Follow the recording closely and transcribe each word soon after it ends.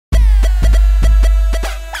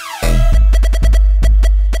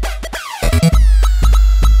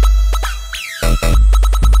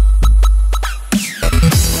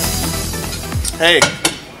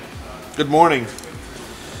Good morning.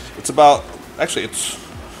 It's about, actually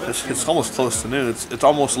it's almost close to noon. It's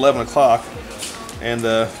almost 11 o'clock, and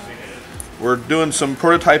we're doing some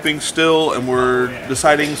prototyping still, and we're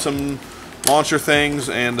deciding some launcher things,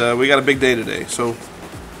 and we got a big day today. So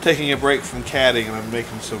taking a break from CADing, and I'm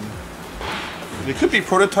making some, they could be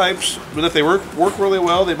prototypes, but if they work really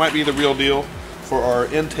well, they might be the real deal for our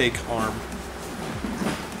intake arm.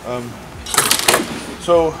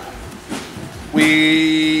 So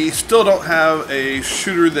we still don't have a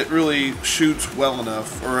shooter that really shoots well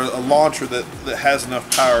enough, or a launcher that has enough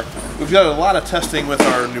power. We've got a lot of testing with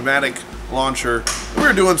our pneumatic launcher. We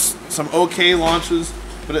were doing some okay launches,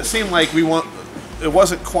 but it seemed like it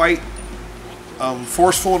wasn't quite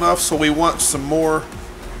forceful enough, so we want some more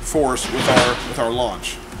force with our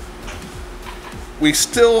launch. We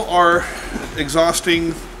still are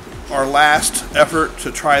exhausting our last effort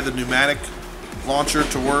to try the pneumatic launcher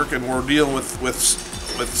to work, and we're dealing with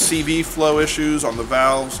CV flow issues on the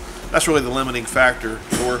valves. That's really the limiting factor.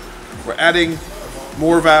 So we're adding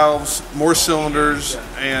more valves, more cylinders,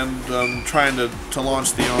 and trying to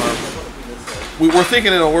launch the arm. We're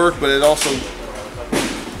thinking it'll work, but it also,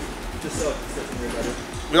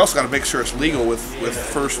 we also got to make sure it's legal with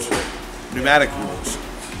first pneumatic rules.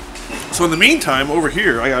 So in the meantime, over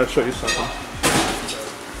here, I got to show you something.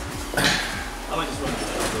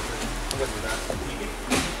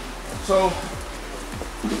 So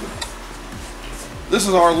this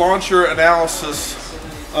is our launcher analysis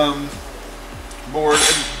board.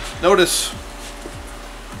 And notice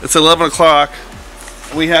it's 11 o'clock.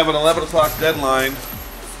 We have an 11 o'clock deadline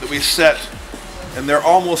that we set, and they're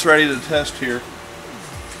almost ready to test here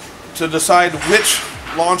to decide which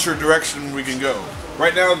launcher direction we can go.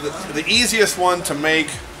 Right now, the easiest one to make,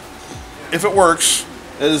 if it works,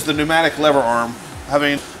 is the pneumatic lever arm.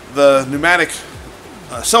 Having the pneumatic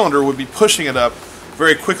cylinder would be pushing it up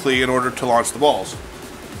very quickly in order to launch the balls.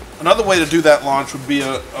 Another way to do that launch would be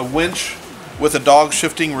a winch with a dog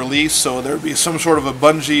shifting release, so there would be some sort of a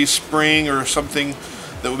bungee spring or something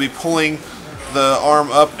that would be pulling the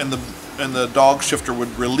arm up, and the dog shifter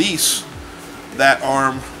would release that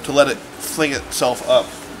arm to let it fling itself up.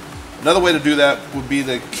 Another way to do that would be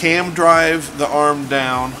to cam drive the arm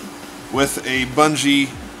down with a bungee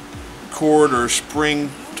cord or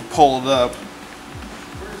spring to pull it up.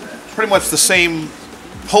 Pretty much the same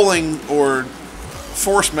pulling or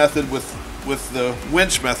force method with the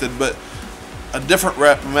winch method, but a different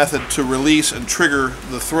method to release and trigger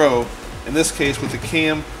the throw. In this case with a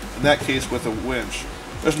cam, in that case with a winch.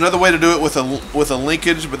 There's another way to do it with a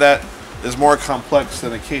linkage, but that is more complex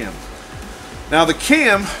than a cam. Now the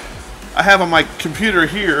cam I have on my computer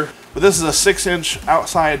here, but this is a 6-inch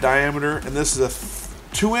outside diameter, and this is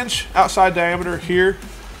a 2-inch outside diameter here.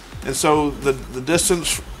 And so the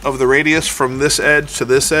distance of the radius from this edge to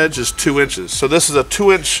this edge is 2 inches. So this is a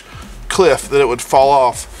 2-inch cliff that it would fall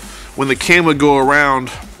off. When the cam would go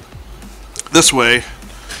around this way,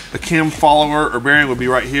 the cam follower or bearing would be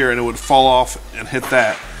right here, and it would fall off and hit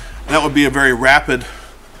that. And that would be a very rapid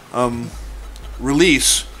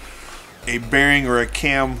release, a bearing or a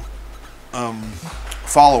cam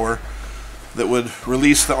follower that would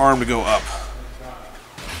release the arm to go up.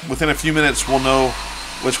 Within a few minutes we'll know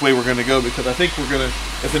which way we're going to go, because I think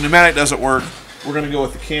if the pneumatic doesn't work, we're going to go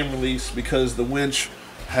with the cam release, because the winch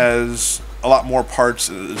has a lot more parts.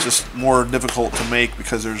 It's just more difficult to make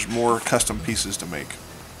because there's more custom pieces to make.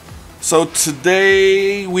 So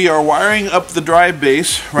today we are wiring up the drive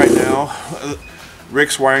base right now.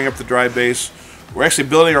 Rick's wiring up the drive base. We're actually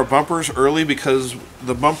building our bumpers early because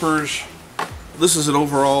the bumpers, this is an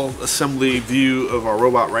overall assembly view of our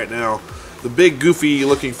robot right now. The big goofy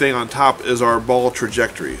looking thing on top is our ball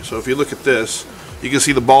trajectory. So if you look at this, you can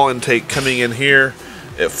see the ball intake coming in here.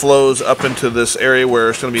 It flows up into this area where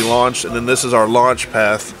it's going to be launched, and then this is our launch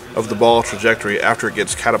path of the ball trajectory after it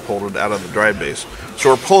gets catapulted out of the drive base. So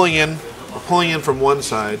we're pulling in from one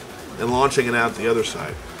side and launching it out the other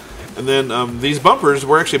side. And then these bumpers,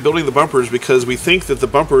 we're actually building the bumpers because we think that the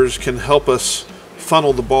bumpers can help us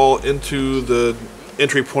funnel the ball into the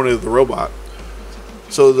entry point of the robot.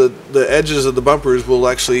 So the edges of the bumpers will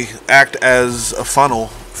actually act as a funnel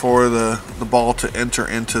for the ball to enter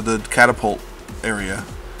into the catapult area.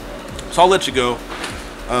 So I'll let you go,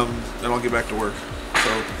 and I'll get back to work.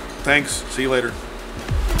 So thanks, see you later.